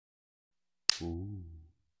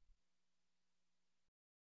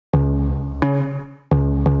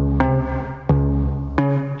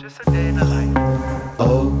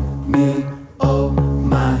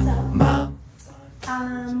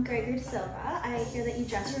I hear that you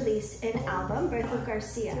just released an album, Birth of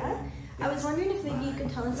Garcia. I was wondering if maybe you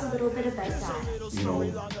could tell us a little bit about that. You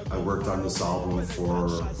know, I worked on this album for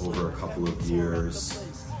over a couple of years,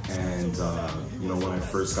 and you know, when I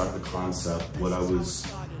first got the concept, what I was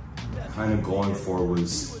kind of going for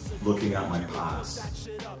was looking at my past.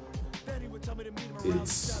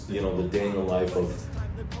 It's, you know, the day in the life of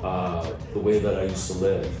the way that I used to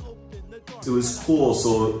live. It was cool,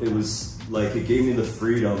 so it was like, it gave me the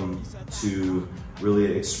freedom to really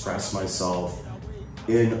express myself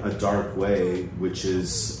in a dark way, which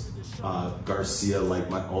is Garcia, like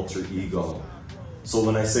my alter ego. So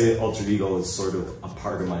when I say alter ego, it's sort of a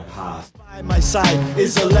part of my past. By my side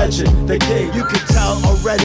is a legend, the king, you can tell already.